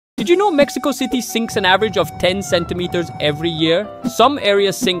Did you know Mexico City sinks an average of 10 centimeters every year? Some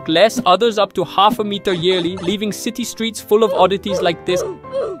areas sink less, others up to half a meter yearly, leaving city streets full of oddities like this.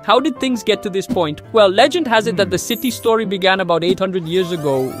 How did things get to this point? Well, legend has it that the city story began about 800 years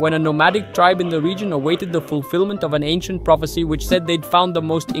ago when a nomadic tribe in the region awaited the fulfillment of an ancient prophecy which said they'd found the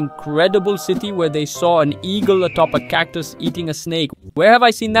most incredible city where they saw an eagle atop a cactus eating a snake. Where have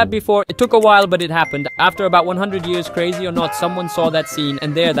I seen that before? It took a while, but it happened. After about 100 years, crazy or not, someone saw that scene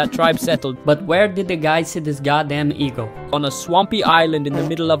and there that tribe settled. But where did the guy see this goddamn eagle? On a swampy island in the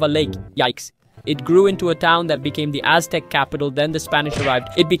middle of a lake. Yikes. It grew into a town that became the Aztec capital, then the Spanish arrived.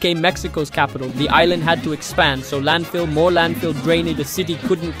 It became Mexico's capital. The island had to expand, so more landfill drainage, the city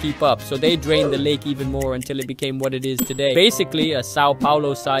couldn't keep up, so they drained the lake even more until it became what it is today. Basically, a Sao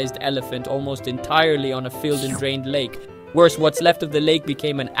Paulo-sized elephant almost entirely on a filled and drained lake. Worse, what's left of the lake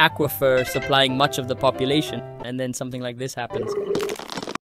became an aquifer supplying much of the population. And then something like this happens.